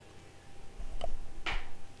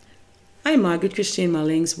I'm Margaret Christine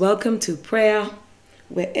Mullings. Welcome to prayer.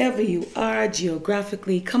 Wherever you are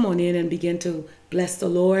geographically, come on in and begin to bless the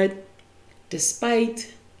Lord.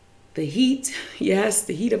 Despite the heat, yes,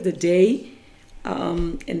 the heat of the day,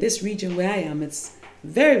 in this region where I am, it's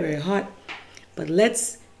very, very hot. But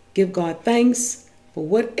let's give God thanks for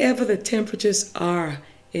whatever the temperatures are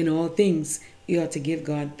in all things. We ought to give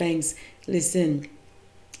God thanks. Listen,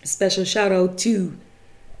 a special shout out to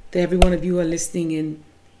every one of you who are listening in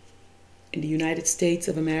the United States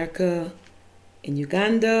of America, in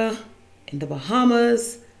Uganda, in the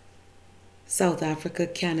Bahamas, South Africa,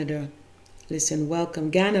 Canada. Listen, welcome.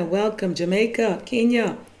 Ghana, welcome. Jamaica,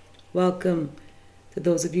 Kenya, welcome. To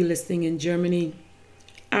those of you listening in Germany,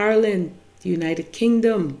 Ireland, the United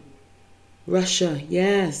Kingdom, Russia,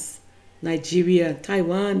 yes, Nigeria,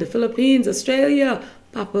 Taiwan, the Philippines, Australia,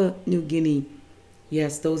 Papua New Guinea.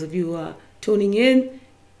 Yes, those of you who are tuning in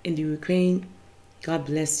the Ukraine, God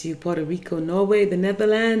bless you. Puerto Rico, Norway, the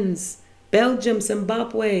Netherlands, Belgium,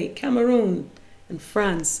 Zimbabwe, Cameroon, and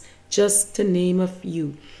France, just to name a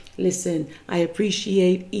few. Listen, I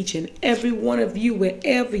appreciate each and every one of you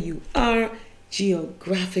wherever you are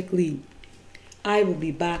geographically. I will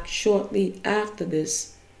be back shortly after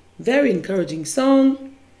this very encouraging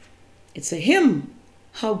song. It's a hymn,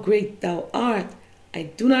 How Great Thou Art. I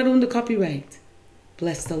do not own the copyright.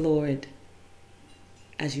 Bless the Lord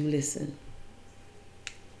as you listen.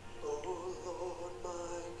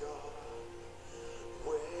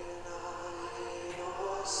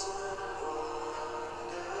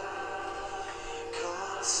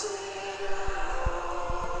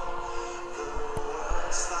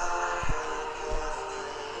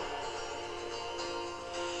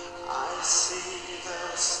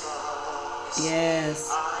 Yes.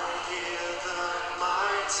 I hear the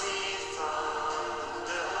mighty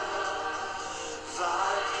thunder,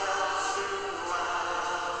 thy help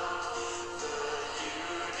throughout the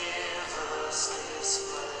universe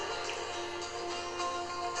display.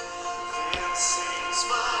 Then sings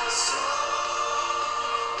my soul,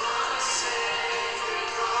 my Savior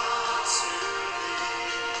God to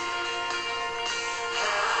thee.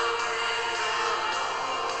 How great thou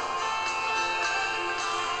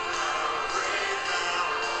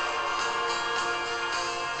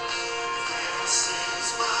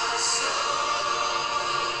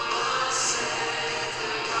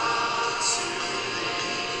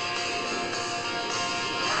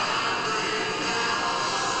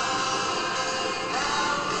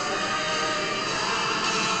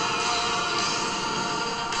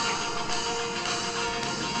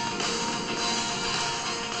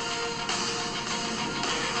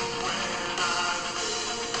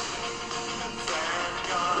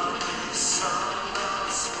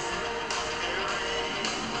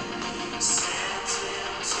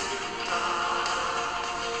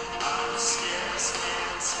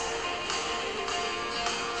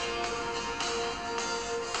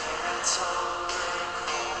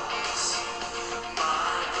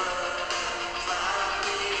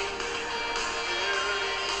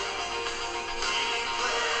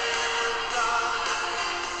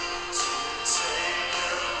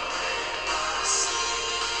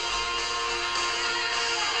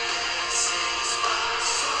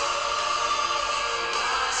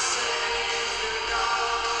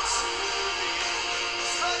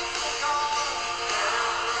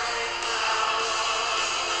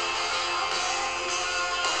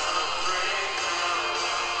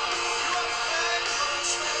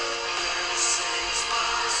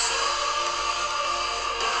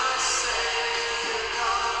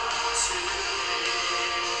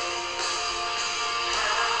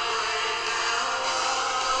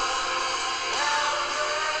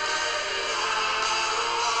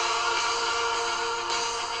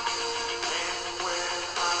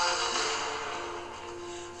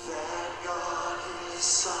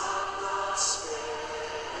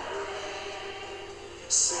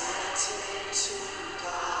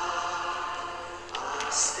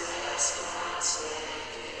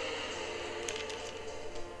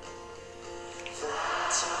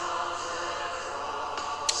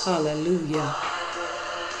Hallelujah.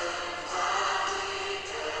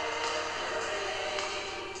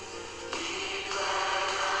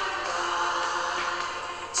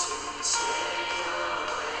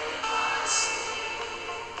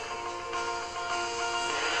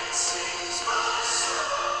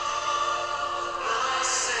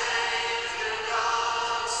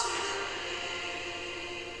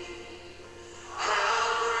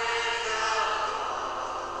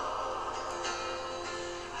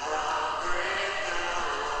 How great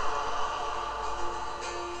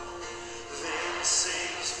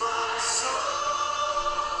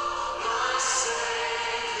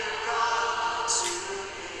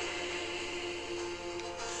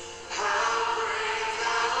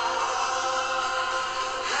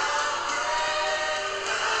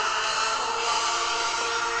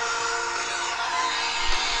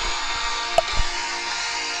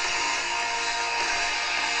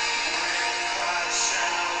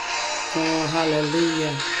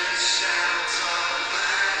hallelujah.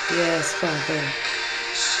 Yes, Father.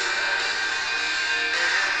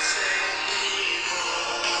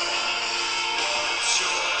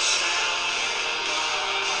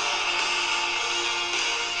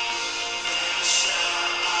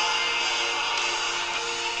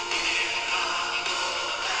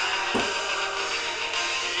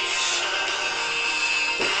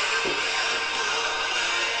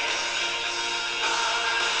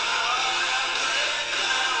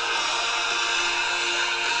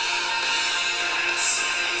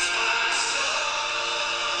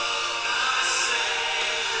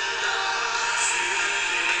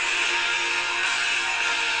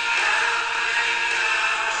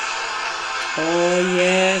 Oh,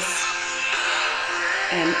 yes.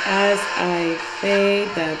 And as I fade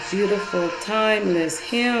that beautiful, timeless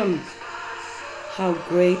hymn, how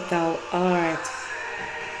great thou art.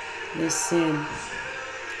 Listen.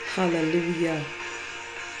 Hallelujah.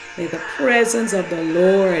 May the presence of the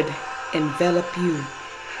Lord envelop you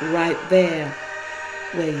right there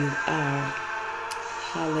where you are.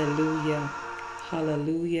 Hallelujah.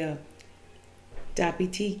 Hallelujah.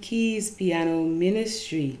 Dappy T. Keys Piano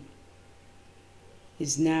Ministry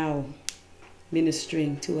is now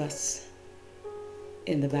ministering to us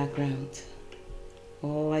in the background.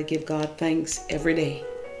 Oh, I give God thanks every day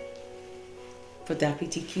for Dappy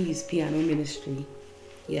T. Keys Piano Ministry.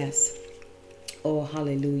 Yes. Oh,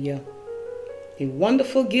 hallelujah. A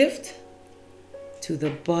wonderful gift to the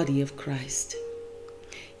body of Christ.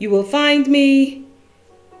 You will find me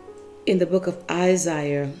in the book of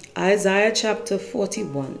Isaiah, Isaiah chapter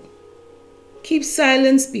 41. Keep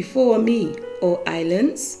silence before me, O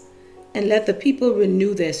islands, and let the people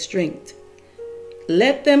renew their strength.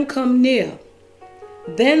 Let them come near,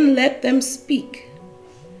 then let them speak.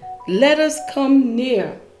 Let us come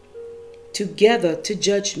near together to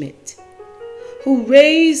judgment. Who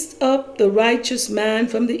raised up the righteous man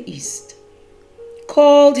from the east,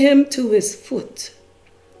 called him to his foot,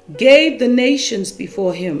 gave the nations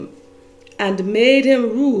before him, and made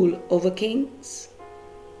him rule over kings.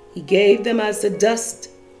 He gave them as the dust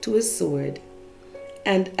to his sword,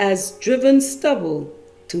 and as driven stubble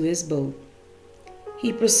to his bow.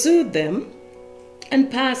 He pursued them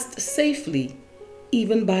and passed safely,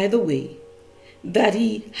 even by the way, that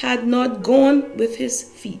he had not gone with his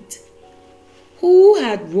feet. Who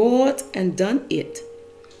had wrought and done it,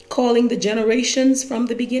 calling the generations from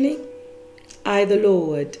the beginning? I, the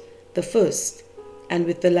Lord, the first, and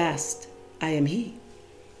with the last, I am he.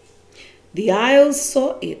 The isles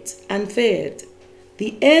saw it and feared.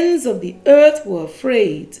 The ends of the earth were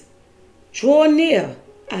afraid. Drew near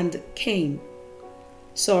and came.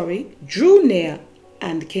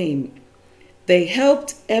 They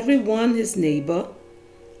helped everyone his neighbor,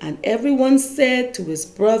 and everyone said to his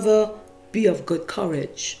brother, be of good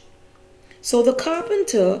courage. So the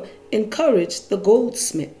carpenter encouraged the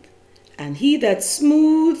goldsmith, and he that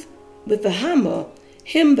smote with the hammer,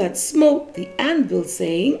 him that smote the anvil,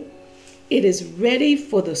 saying, it is ready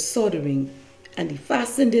for the soldering. And he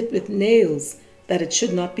fastened it with nails, that it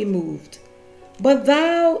should not be moved. But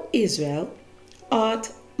thou, Israel, art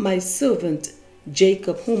my servant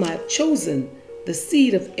Jacob, whom I have chosen, the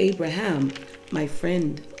seed of Abraham, my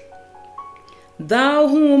friend. Thou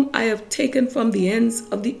whom I have taken from the ends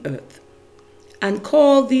of the earth, and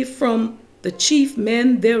called thee from the chief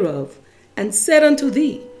men thereof, and said unto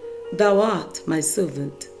thee, thou art my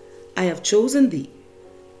servant. I have chosen thee,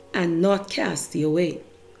 and not cast thee away.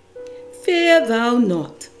 Fear thou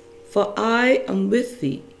not, for I am with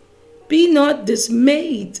thee. Be not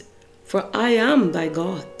dismayed, for I am thy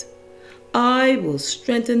God. I will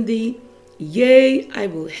strengthen thee, yea, I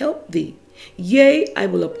will help thee. Yea, I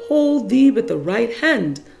will uphold thee with the right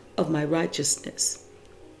hand of my righteousness.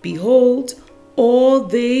 Behold, all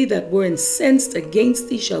they that were incensed against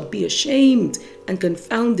thee shall be ashamed and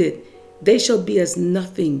confounded. They shall be as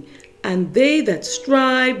nothing, and they that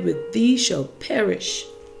strive with thee shall perish.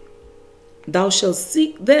 Thou shalt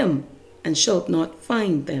seek them, and shalt not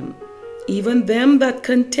find them, even them that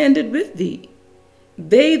contended with thee.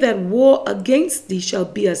 They that war against thee shall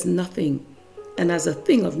be as nothing, and as a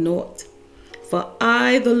thing of naught. For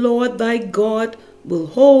I, the Lord thy God, will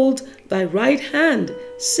hold thy right hand,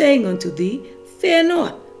 saying unto thee, fear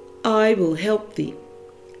not, I will help thee.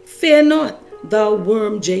 Fear not, thou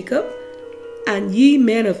worm Jacob, and ye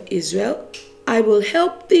men of Israel, I will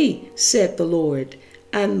help thee, saith the Lord,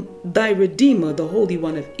 and thy Redeemer, the Holy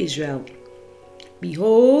One of Israel.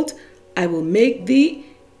 Behold, I will make thee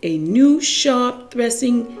a new sharp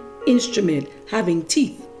threshing instrument, having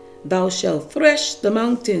teeth. Thou shalt thresh the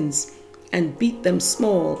mountains, and beat them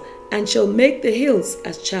small, and shall make the hills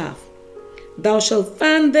as chaff. Thou shalt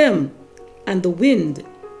fan them, and the wind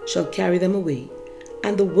shall carry them away,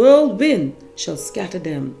 and the whirlwind shall scatter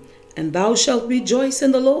them. And thou shalt rejoice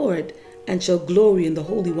in the Lord, and shalt glory in the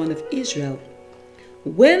Holy One of Israel.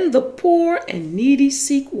 When the poor and needy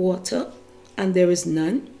seek water, and there is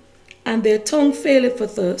none, and their tongue faileth for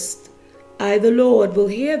thirst, I, the Lord, will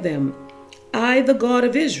hear them. I, the God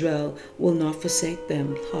of Israel, will not forsake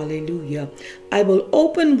them. Hallelujah. I will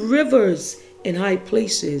open rivers in high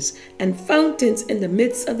places and fountains in the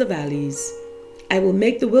midst of the valleys. I will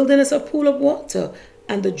make the wilderness a pool of water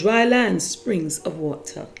and the dry land springs of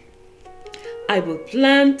water. I will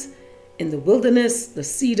plant in the wilderness the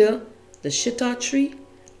cedar, the shittah tree,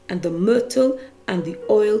 and the myrtle and the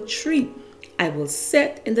oil tree. I will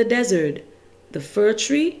set in the desert the fir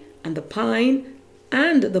tree and the pine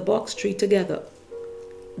and the box tree together,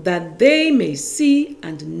 that they may see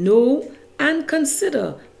and know and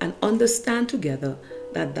consider and understand together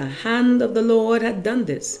that the hand of the Lord hath done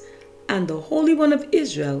this, and the Holy One of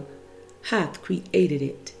Israel hath created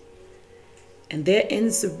it. And there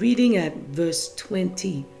ends the reading at verse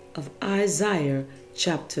 20 of Isaiah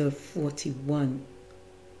chapter 41.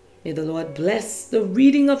 May the Lord bless the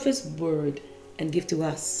reading of his word and give to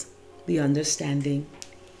us the understanding.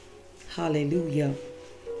 Hallelujah.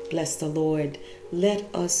 Bless the Lord.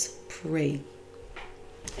 Let us pray.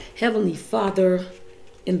 Heavenly Father,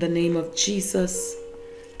 in the name of Jesus,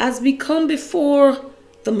 as we come before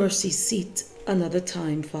the mercy seat another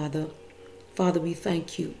time, Father, we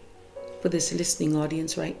thank you for this listening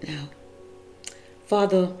audience right now.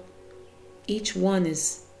 Father, each one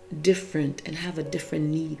is different and have a different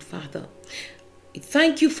need, Father. We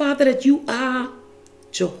thank you, Father, that you are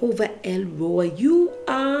Jehovah El Roi. You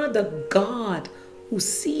are the God who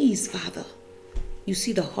sees, Father. You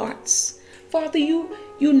see the hearts. Father, you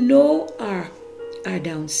know our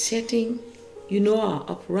downsetting. You know our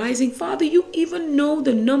uprising. Father, you even know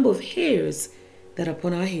the number of hairs that are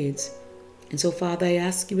upon our heads. And so, Father, I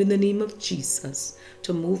ask you in the name of Jesus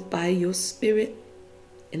to move by your Spirit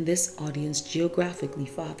in this audience geographically,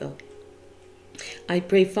 Father. I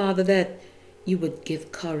pray, Father, that you would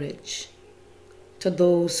give courage to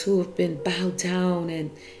those who have been bowed down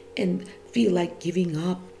and feel like giving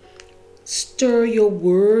up. Stir your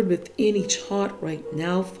word within each heart right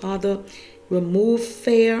now, Father. Remove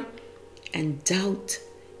fear and doubt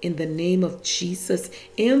in the name of Jesus.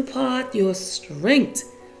 Impart your strength,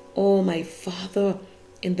 oh my Father,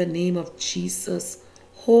 in the name of Jesus.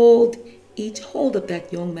 Hold up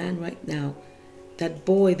that young man right now, that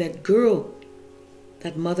boy, that girl,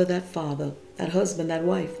 that mother, that father, that husband, that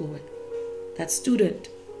wife, Lord, that student,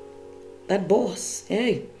 that boss.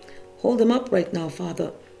 Hey, hold them up right now,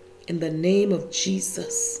 Father, in the name of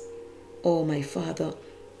Jesus. Oh, my Father,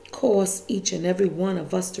 cause each and every one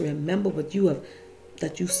of us to remember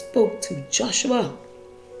that you spoke to Joshua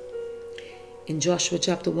in Joshua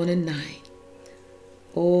chapter 1 and 9.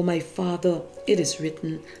 Oh, my Father, it is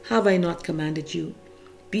written, have I not commanded you?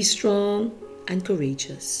 Be strong and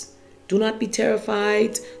courageous. Do not be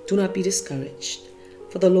terrified. Do not be discouraged.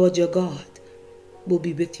 For the Lord your God will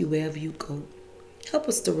be with you wherever you go. Help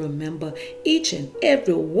us to remember, each and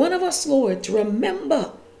every one of us, Lord, to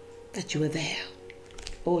remember that you are there.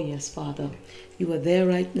 Oh, yes, Father. You are there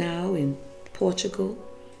right now in Portugal,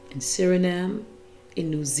 in Suriname, in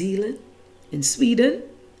New Zealand, in Sweden,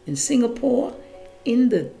 in Singapore, in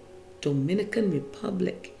the Dominican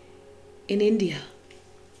Republic, in India,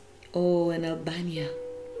 in Albania,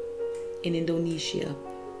 in Indonesia,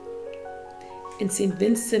 in St.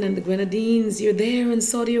 Vincent and the Grenadines. You're there in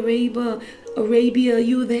Saudi Arabia.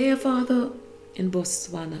 You're there, Father, in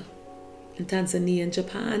Botswana, in Tanzania, in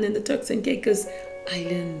Japan, in the Turks and Caicos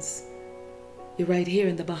Islands. You're right here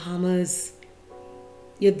in the Bahamas.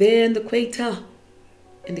 You're there in the Equator,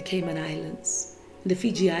 in the Cayman Islands, in the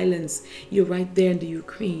Fiji Islands. You're right there in the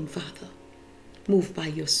Ukraine, Father. Move by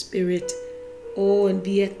your Spirit. Oh, in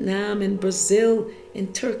Vietnam, in Brazil,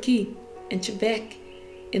 in Turkey, in Quebec,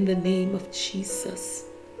 in the name of Jesus.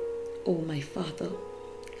 Oh, my Father,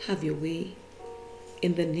 have your way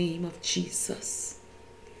in the name of Jesus.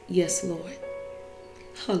 Yes, Lord.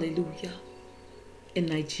 Hallelujah. In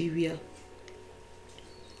Nigeria.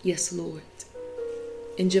 Yes, Lord.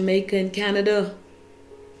 In Jamaica, in Canada,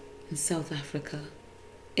 in South Africa,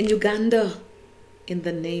 in Uganda, in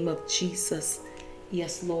the name of Jesus.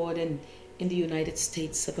 Yes, Lord, and in the United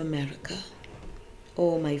States of America.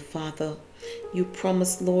 Oh, my Father, you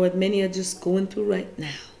promised, Lord, many are just going through right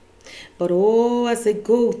now. But as they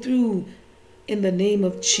go through, in the name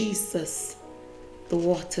of Jesus, the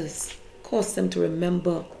waters, cause them to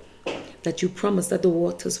remember that you promised that the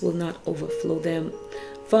waters will not overflow them.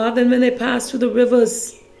 Father, when they pass through the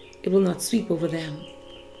rivers, It will not sweep over them.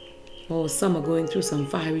 Oh, some are going through some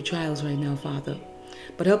fiery trials right now, Father.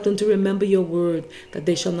 But help them to remember your word, that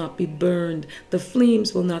they shall not be burned. The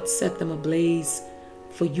flames will not set them ablaze.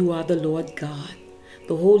 For you are the Lord God,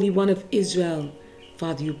 the Holy One of Israel.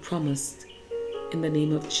 Father, you promised in the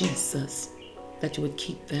name of Jesus that you would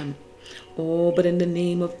keep them. Oh, but in the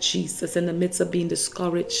name of Jesus, in the midst of being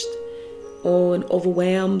discouraged, oh, and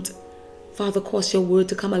overwhelmed, Father, cause your word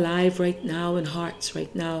to come alive right now in hearts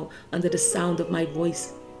right now under the sound of my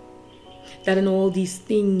voice. That in all these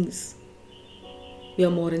things, we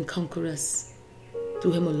are more than conquerors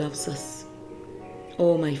through him who loves us.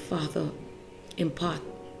 Oh, my Father, impart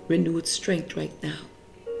renewed strength right now.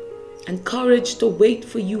 And courage to wait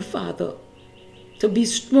for you, Father. To be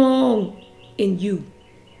strong in you.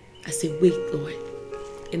 I say, wait, Lord,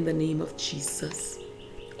 in the name of Jesus.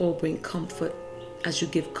 Oh, bring comfort as you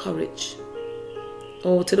give courage.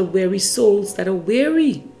 Oh, to the weary souls that are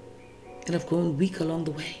weary and have grown weak along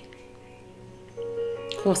the way.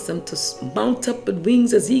 Cause them to mount up with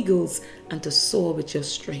wings as eagles and to soar with your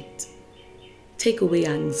strength. Take away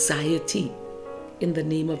anxiety in the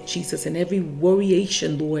name of Jesus, and every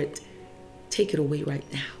worryation, Lord, take it away right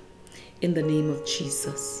now in the name of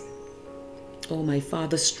Jesus. Oh, my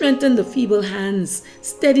Father, strengthen the feeble hands,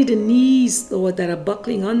 steady the knees, Lord, that are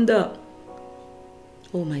buckling under.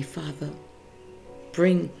 Oh, my Father,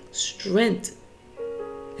 bring strength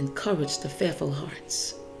and courage to fearful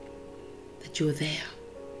hearts, that you are there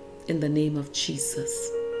in the name of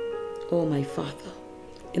Jesus. Oh, my Father,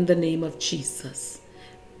 in the name of Jesus,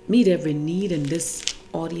 meet every need in this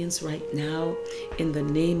audience right now in the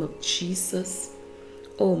name of Jesus.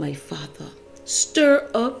 Oh, my Father, stir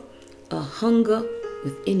up a hunger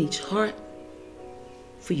within each heart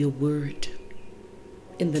for your word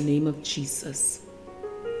in the name of Jesus,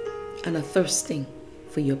 and a thirsting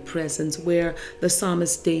for your presence, where the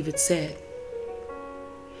psalmist David said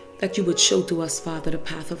that you would show to us, Father, the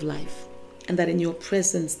path of life, and that in your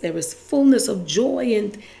presence there is fullness of joy,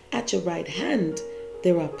 and at your right hand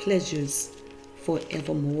there are pleasures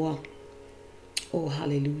forevermore. Oh,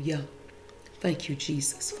 hallelujah. Thank you,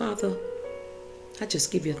 Jesus. Father, I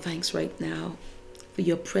just give you thanks right now for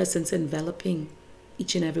your presence enveloping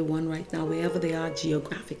each and every one right now, wherever they are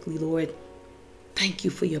geographically, Lord. Thank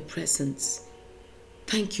you for your presence.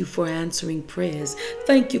 Thank you for answering prayers.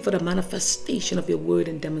 Thank you for the manifestation of your word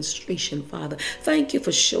and demonstration, Father. Thank you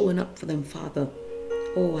for showing up for them, Father.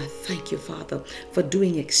 Oh, I thank you, Father, for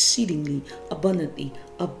doing exceedingly abundantly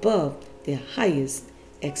above their highest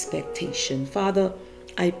expectation. Father,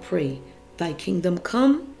 I pray thy kingdom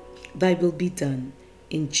come, thy will be done.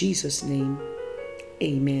 In Jesus' name,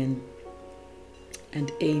 amen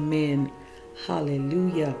and amen.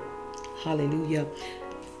 Hallelujah. Hallelujah.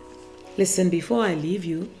 Listen, before I leave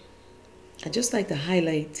you, I'd just like to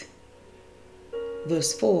highlight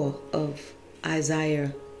verse 4 of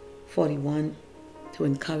Isaiah 41 to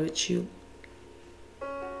encourage you.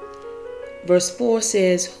 Verse 4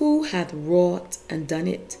 says, who hath wrought and done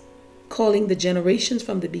it, calling the generations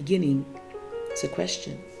from the beginning? It's a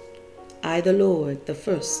question. I, the Lord, the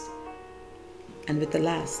first, and with the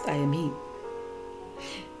last I am he.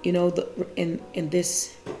 You know, in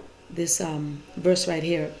this verse right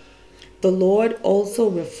here, the Lord also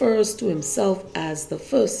refers to himself as the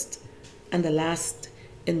first and the last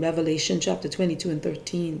in Revelation chapter 22 and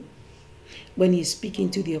 13, when he's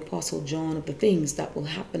speaking to the Apostle John of the things that will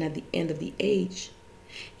happen at the end of the age.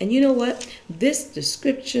 And you know what? This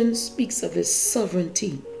description speaks of his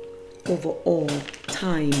sovereignty over all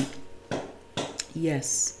time.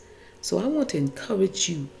 Yes. So I want to encourage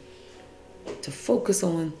you to focus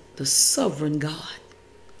on the sovereign God.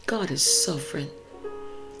 God is sovereign.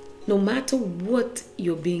 No matter what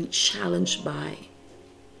you're being challenged by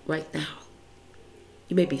right now,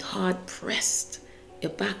 you may be hard pressed.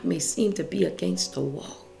 Your back may seem to be against the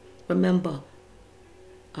wall. Remember,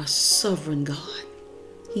 our sovereign God.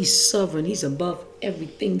 He's sovereign. He's above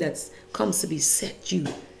everything that comes to beset you.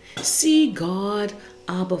 See God,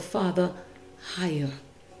 Abba Father, higher.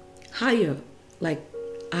 Higher, like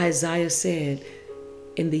Isaiah said,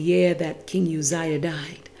 in the year that King Uzziah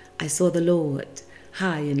died, I saw the Lord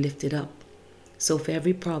high and lifted up. So for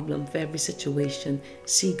every problem, for every situation,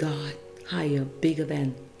 see God higher, bigger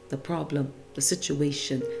than the problem, the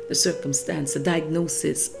situation, the circumstance, the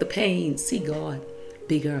diagnosis, the pain. See God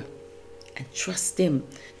bigger and trust him.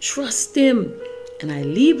 Trust him. And I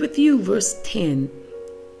leave with you verse 10.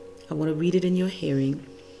 I want to read it in your hearing.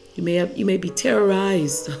 You may be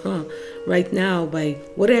terrorized right now by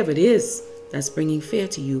whatever it is that's bringing fear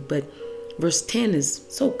to you, but verse 10 is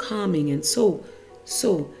so calming and so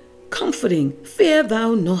comforting. Fear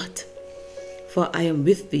thou not, for I am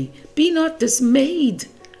with thee. Be not dismayed,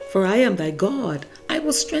 for I am thy God. I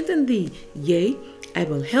will strengthen thee. Yea, I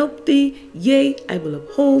will help thee. Yea, I will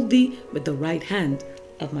uphold thee with the right hand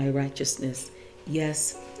of my righteousness.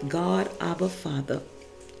 Yes, God, Abba Father,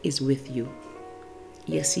 is with you.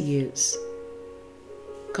 Yes, He is.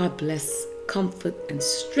 God bless, comfort, and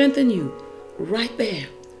strengthen you right there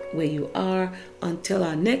where you are until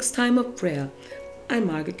our next time of prayer. I'm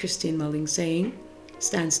Margaret Christine Mulling saying,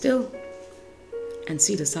 stand still and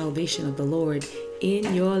see the salvation of the Lord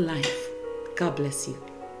in your life. God bless you.